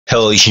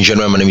Hello ladies and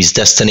gentlemen, my name is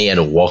Destiny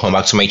and welcome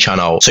back to my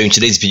channel. So in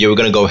today's video, we're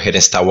going to go ahead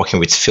and start working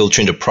with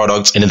filtering the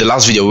products. And in the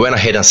last video, we went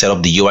ahead and set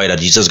up the UI that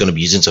the user is going to be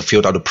using to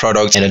filter the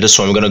products. And in this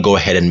one, we're going to go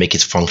ahead and make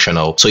it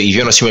functional. So if you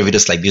want to see more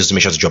videos like this,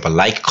 make sure to drop a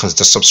like,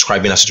 consider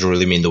subscribing, as it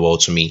really means the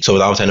world to me. So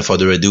without any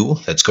further ado,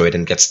 let's go ahead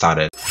and get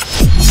started.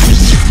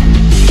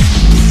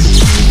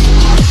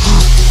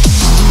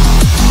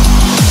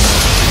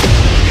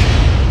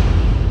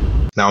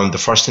 Now, the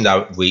first thing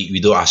that we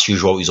do as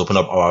usual is open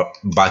up our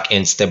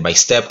backend step by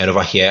step. And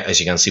over here, as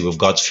you can see, we've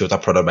got filter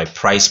product by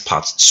price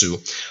part 2.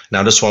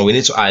 Now, this one, we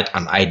need to add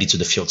an ID to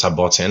the filter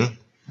button.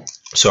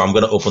 So I'm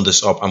going to open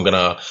this up. I'm going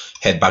to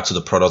head back to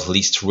the product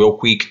list real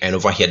quick. And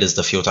over here, there's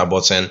the filter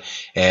button.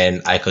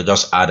 And I could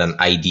just add an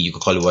ID. You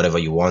could call it whatever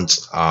you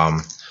want.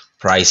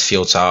 Price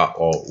filter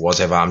or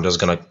whatever. I'm just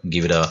going to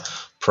give it a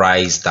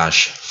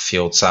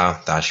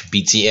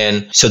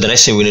price-filter-btn. So the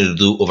next thing we need to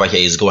do over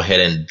here is go ahead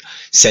and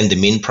send the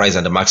min price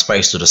and the max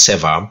price to the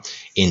server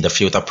in the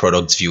filter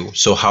product view.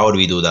 So how do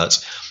we do that?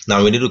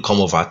 Now we need to come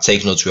over,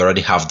 take notes, we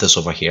already have this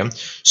over here.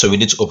 So we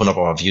need to open up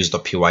our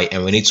views.py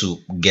and we need to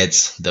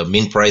get the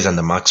min price and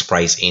the max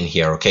price in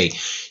here. Okay,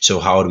 so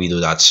how do we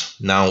do that?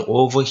 Now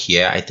over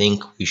here, I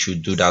think we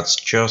should do that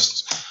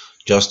just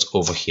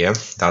over here.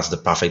 That's the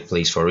perfect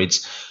place for it.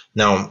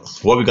 Now,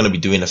 what we're going to be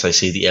doing, as I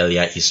said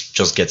earlier, is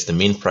just get the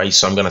min price.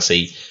 So I'm going to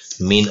say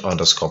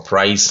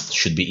min_price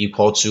should be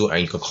equal to,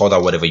 and you can call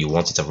that whatever you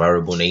want. It's a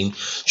variable name,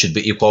 should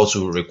be equal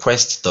to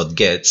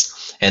request.get.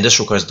 And this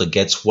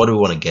request.get, what do we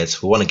want to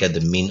get? We want to get the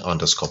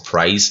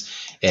min_price,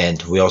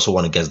 and we also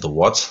want to get the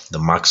what? The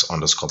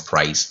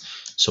max_price.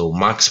 So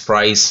max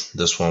price,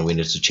 this one we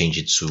need to change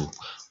it to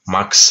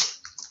max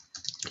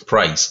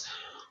price.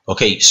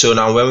 Okay, so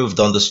now when we've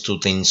done these two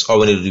things, all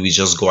we need to do is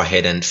just go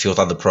ahead and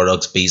filter the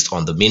products based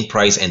on the min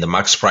price and the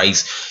max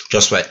price,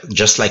 just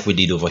like we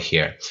did over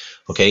here.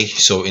 Okay,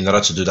 so in order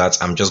to do that,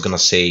 I'm just gonna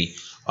say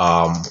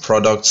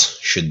products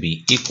should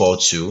be equal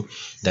to,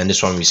 then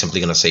this one we're simply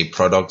gonna say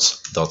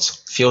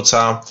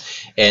products.filter,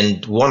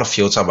 and we want to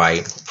filter by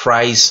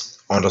price__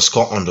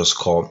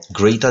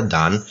 greater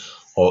than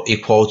or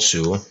equal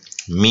to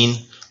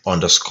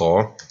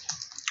min_price.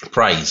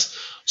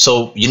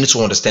 So you need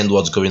to understand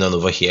what's going on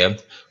over here.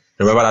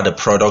 Remember that the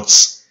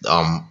products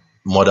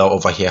model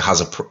over here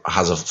has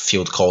a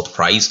field called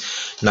price.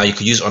 Now you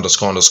could use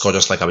 __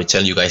 just like I was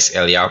telling you guys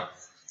earlier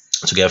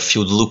to get a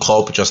field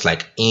lookup, just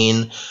like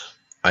in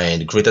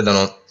and greater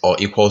than or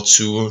equal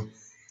to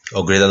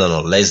or greater than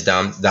or less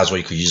than. That's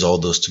what you could use all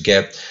those to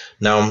get.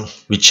 Now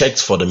we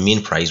checked for the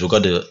mean price. We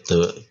got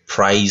the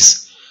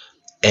price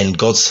and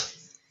got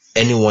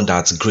anyone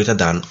that's greater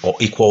than or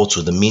equal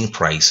to the mean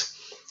price.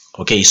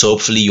 Okay, so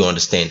hopefully you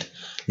understand.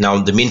 Now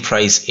the mean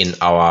price in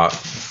our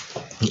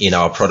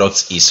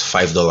products is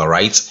 $5,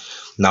 right?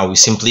 Now we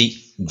simply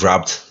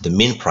grabbed the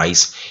mean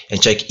price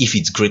and check if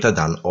it's greater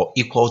than or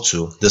equal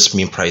to this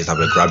mean price that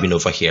we're grabbing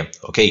over here.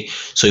 Okay,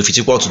 so if it's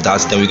equal to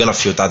that, then we're gonna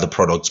filter the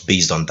products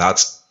based on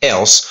that.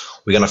 Else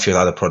we're gonna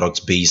filter the products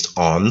based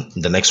on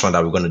the next one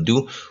that we're gonna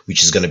do,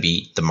 which is gonna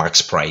be the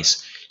max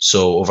price.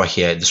 So over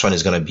here, this one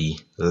is gonna be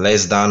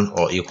less than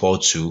or equal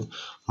to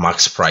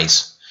max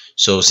price.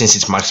 So since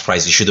it's max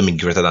price, it shouldn't be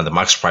greater than the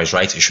max price,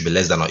 right? It should be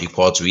less than or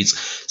equal to it.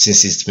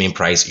 Since it's mean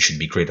price, it should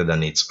be greater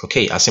than it.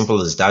 Okay, as simple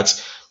as that.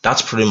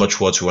 That's pretty much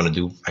what we want to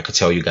do. I could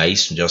tell you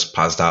guys, just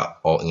pass that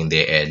all in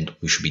there and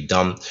we should be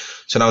done.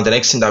 So now the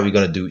next thing that we're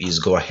going to do is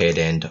go ahead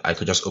and I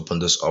could just open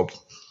this up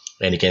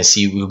and you can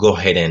see we'll go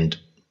ahead and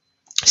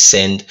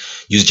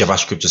use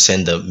JavaScript to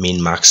send the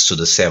min max to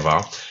the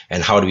server.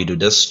 And how do we do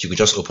this? You could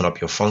just open up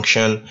your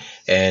function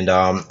and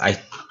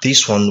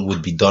this one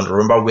would be done.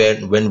 Remember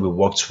when we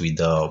worked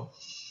with all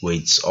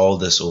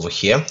this over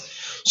here?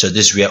 So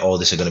this is where all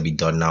this is going to be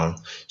done now.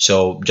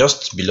 So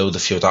just below the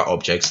filter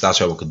objects,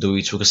 that's where we could do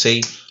it. We could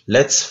say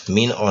let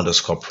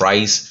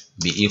min_price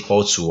be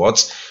equal to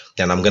what?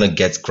 Then I'm going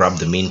to grab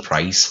the mean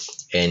price,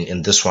 and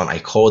in this one I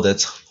called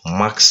it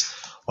max_price.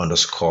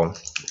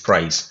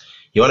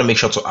 You want to make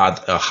sure to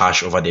add a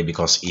hash over there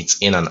because it's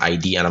in an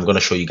ID, and I'm going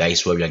to show you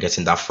guys where we are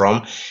getting that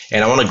from.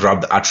 And I want to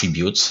grab the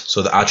attributes.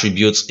 So the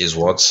attributes is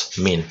what?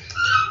 Min.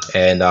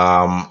 And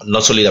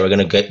not only that we're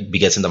going to be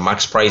getting the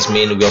max price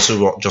min, we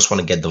also just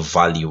want to get the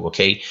value.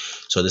 Okay,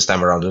 so this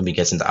time around we won't be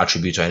getting the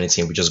attribute or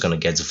anything. We're just going to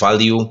get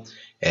value,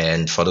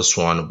 and for this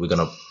one we're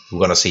gonna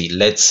say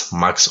let's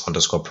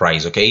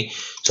max_price. Okay,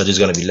 so this is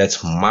going to be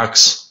let's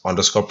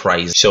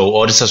max_price. So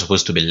all this is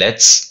supposed to be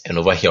let's, and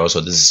over here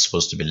also this is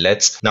supposed to be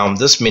let's. Now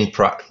this mean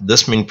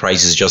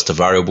price is just a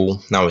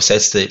variable. Now we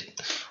set it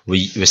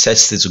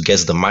to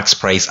get the max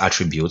price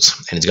attributes,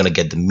 and it's going to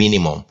get the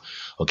minimum.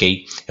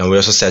 Okay, and we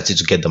also set it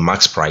to get the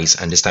max price,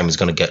 and this time it's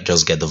going to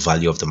just get the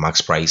value of the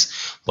max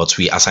price, but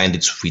we assigned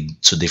it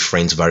to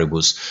different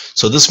variables.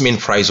 So this mean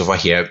price over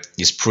here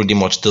is pretty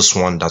much this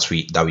one that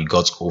we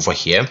got over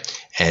here,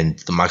 and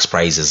the max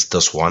price is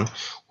this one,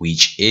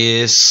 which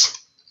is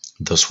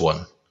this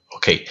one.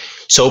 Okay,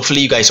 so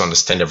hopefully you guys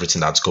understand everything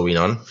that's going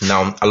on.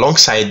 Now,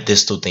 alongside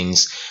these two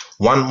things,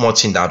 one more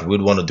thing that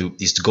we'd want to do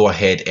is to go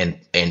ahead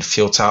and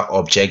filter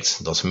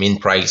object.mean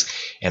price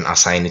and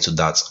assign it to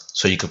that.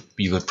 So you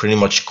could pretty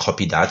much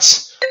copy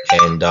that,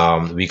 and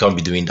we can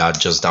be doing that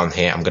just down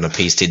here. I'm gonna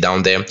paste it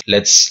down there.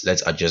 Let's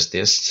adjust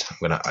this. I'm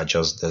gonna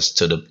adjust this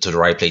to the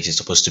right place it's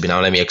supposed to be. Now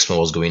let me explain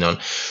what's going on.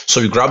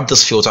 So we grab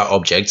this filter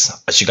object.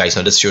 As you guys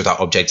know, this filter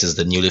object is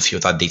the newly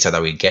filtered data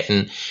that we're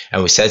getting,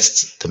 and we set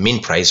the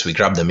mean price. We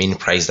grab the mean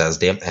price that's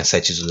there and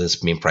set it to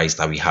this mean price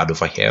that we had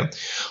over here.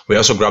 We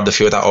also grab the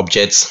filter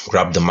object,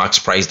 grab the max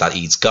price that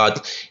it's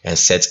got, and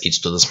set it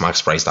to this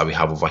max price that we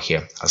have over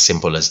here. As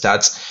simple as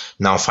that.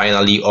 Now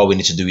finally, all we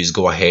need to do is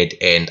go ahead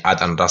and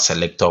add another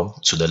selector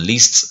to the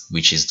list,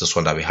 which is this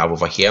one that we have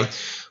over here,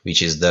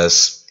 which is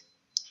this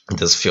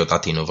filter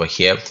thing over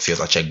here,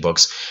 filter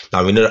checkbox.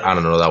 Now we need to add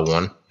another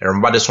one.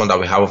 Remember this one that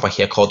we have over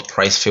here called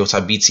price filter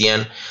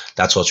BTN.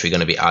 That's what we're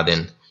going to be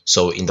adding.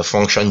 So in the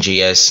function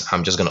JS,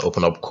 I'm just going to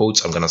open up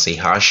quotes. I'm going to say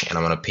hash, and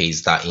I'm going to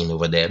paste that in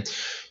over there.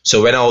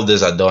 So when all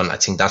these are done, I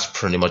think that's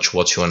pretty much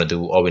what you want to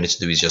do. All we need to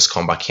do is just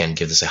come back here and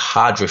give this a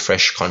hard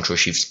refresh, Ctrl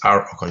Shift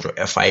R or Ctrl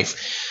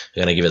F5.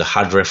 We're going to give it a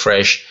hard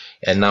refresh.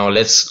 And now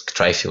let's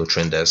try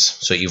filtering this.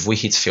 So if we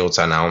hit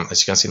filter now,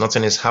 as you can see,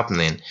 nothing is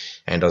happening.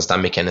 And does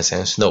that make any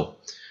sense? No.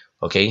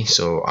 Okay,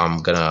 so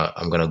I'm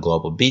gonna go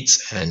up a bit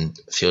and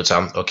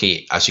filter.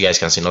 Okay, as you guys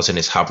can see, nothing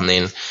is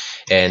happening.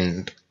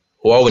 And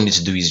all we need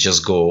to do is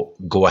just go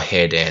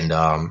ahead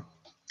and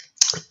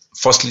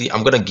firstly,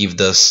 I'm gonna give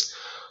this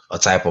a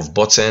type of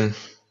button.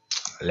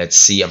 Let's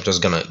see. I'm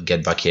just gonna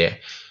get back here.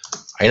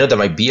 I know there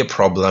might be a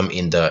problem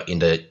in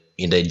the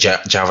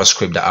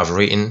JavaScript that I've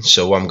written.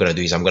 So what I'm gonna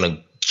do is I'm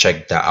gonna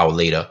check that out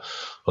later.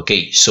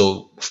 Okay,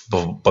 so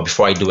but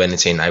before I do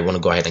anything, I want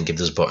to go ahead and give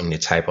this button a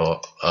type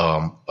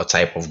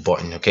of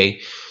button. Okay,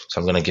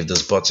 so I'm gonna give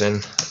this button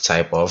a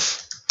type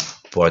of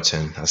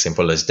button, as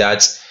simple as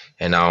that.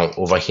 And now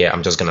over here,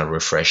 I'm just gonna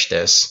refresh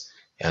this,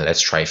 and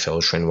let's try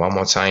filtering one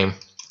more time.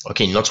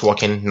 Okay, not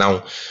working.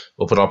 Now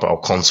open up our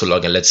console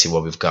log and let's see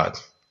what we've got.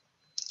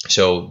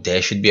 So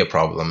there should be a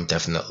problem,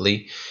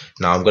 definitely.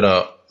 Now I'm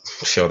gonna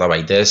filter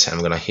by this, and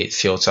I'm gonna hit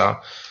filter.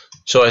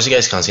 So as you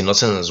guys can see,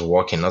 nothing is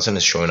working, nothing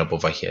is showing up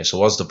over here. So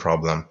what's the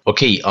problem?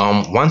 Okay,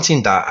 one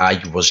thing that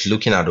I was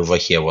looking at over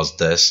here was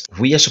this.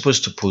 We are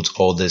supposed to put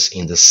all this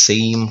in the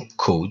same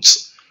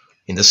codes,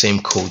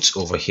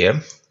 over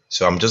here.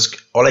 So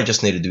all I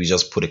just need to do is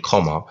just put a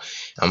comma.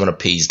 I'm gonna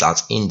paste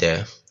that in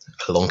there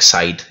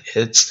alongside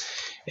it,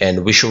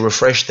 and we should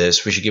refresh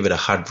this. We should give it a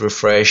hard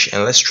refresh,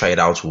 and let's try it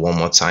out one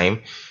more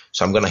time.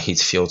 So I'm gonna hit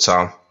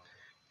filter,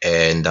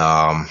 and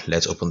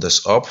let's open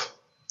this up.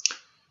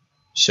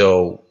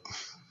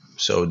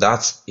 So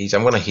that's it.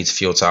 I'm gonna hit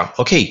filter.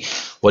 Okay,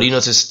 what do you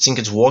notice? I think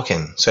it's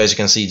working. So as you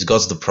can see, it's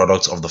got the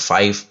product of the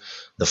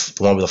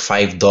one with the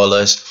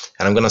 $5,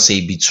 and I'm gonna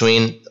say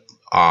between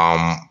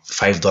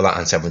 $5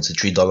 and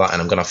 $73,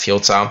 and I'm gonna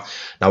filter.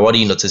 Now what do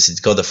you notice? It's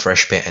got the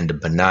fresh pear and the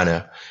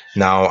banana.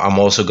 Now I'm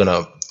also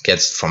gonna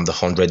get from the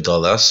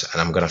 $100,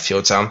 and I'm gonna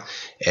filter.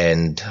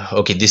 And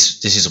okay,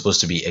 this is supposed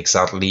to be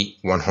exactly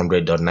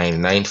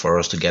 100.99 for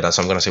us to get that.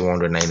 So I'm gonna say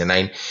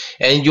 199,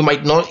 and you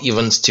might not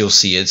even still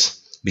see it,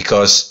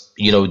 because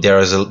you know there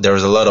is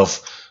a lot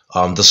of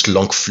this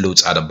long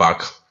float at the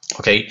back.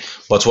 Okay,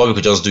 but what we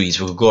could just do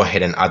is we could go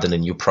ahead and add in a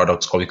new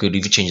product, or we could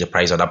even change the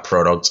price of that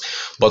product.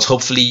 But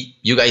hopefully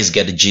you guys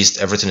get the gist.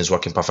 Everything is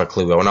working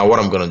perfectly well. Now what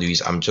I'm gonna do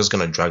is I'm just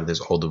gonna drag this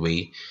all the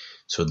way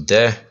to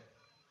there.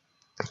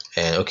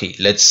 And okay,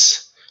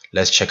 let's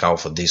check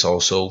out for this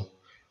also.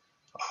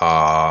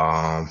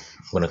 I'm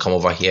gonna come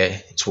over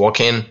here. It's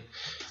working.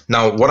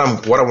 Now what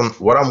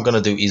I'm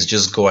gonna do is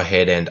just go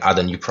ahead and add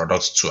a new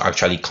product to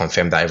actually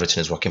confirm that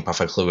everything is working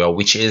perfectly well,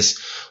 which is,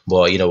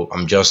 but you know,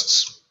 I'm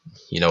just,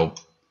 you know,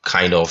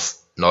 kind of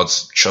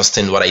not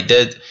trusting what I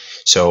did.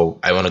 So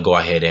I want to go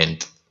ahead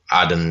and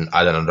add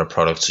another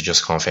product to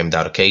just confirm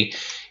that. Okay,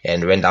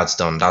 and when that's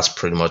done, that's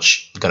pretty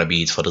much gonna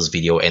be it for this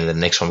video. And the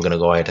next one, I'm gonna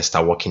go ahead and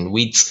start working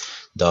with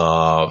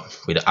the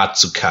add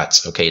to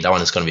cart. Okay, that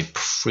one is gonna be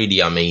pretty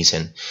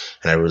amazing,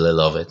 and I really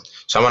love it.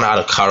 So I'm gonna add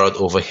a carrot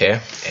over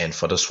here, and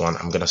for this one,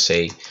 I'm gonna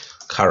say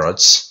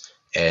carrots,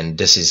 and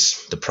this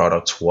is the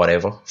product,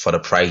 whatever. For the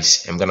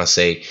price, I'm gonna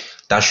say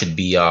that should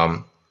be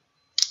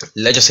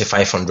let's just say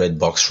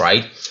 $500,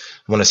 right?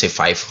 I'm gonna say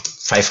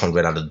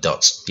 500 at the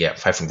dots. Yeah,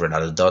 500 at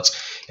the dots.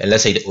 And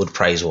let's say the old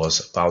price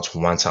was about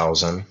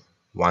 1,000.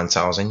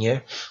 Yeah,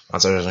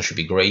 1,000 should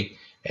be great.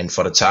 And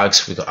for the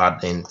tags, we could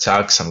add in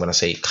tags. I'm gonna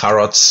say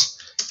carrots,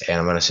 and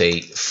I'm gonna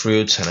say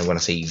fruit, and I'm gonna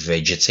say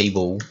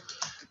vegetable.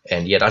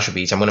 And yeah, that should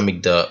be it. I'm gonna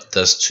make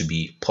this to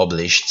be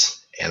published,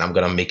 and I'm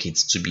gonna make it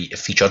to be a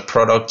featured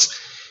product.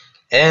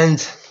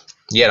 And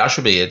yeah, that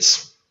should be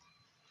it.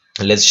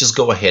 Let's just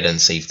go ahead and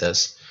save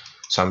this.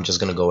 So I'm just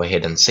gonna go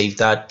ahead and save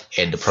that,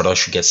 and the product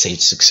should get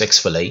saved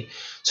successfully.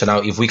 So now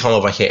if we come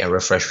over here and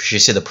refresh, we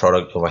should see the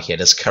product over here,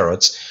 there's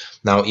carrots.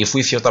 Now if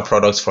we filter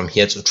products from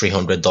here to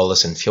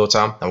 $300 and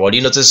filter, and what do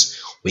you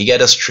notice? We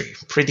get a tree.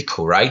 Pretty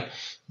cool, right?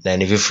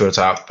 Then if you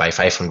filter by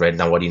 500,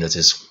 now what do you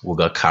notice? We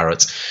got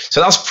carrots.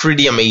 So that's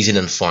pretty amazing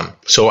and fun.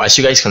 So as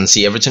you guys can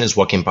see, everything is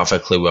working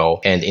perfectly well.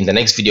 And in the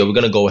next video, we're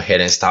going to go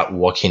ahead and start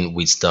working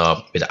with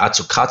the add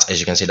to cart. As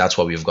you can see, that's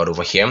what we've got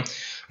over here.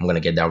 I'm going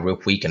to get that real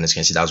quick, and as you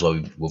can see, that's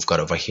what we've got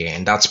over here,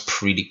 and that's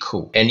pretty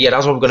cool. And yeah,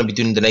 that's what we're going to be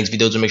doing in the next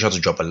video. So make sure to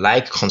drop a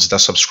like, consider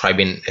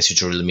subscribing, as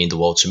it really mean the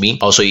world to me.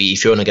 Also,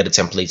 if you want to get a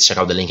template, check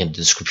out the link in the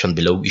description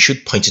below. You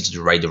should point it to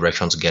the right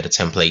direction to get a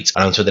template.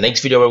 And until the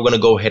next video, we're going to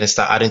go ahead and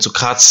start adding to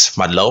carts.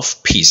 My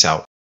love, peace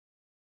out.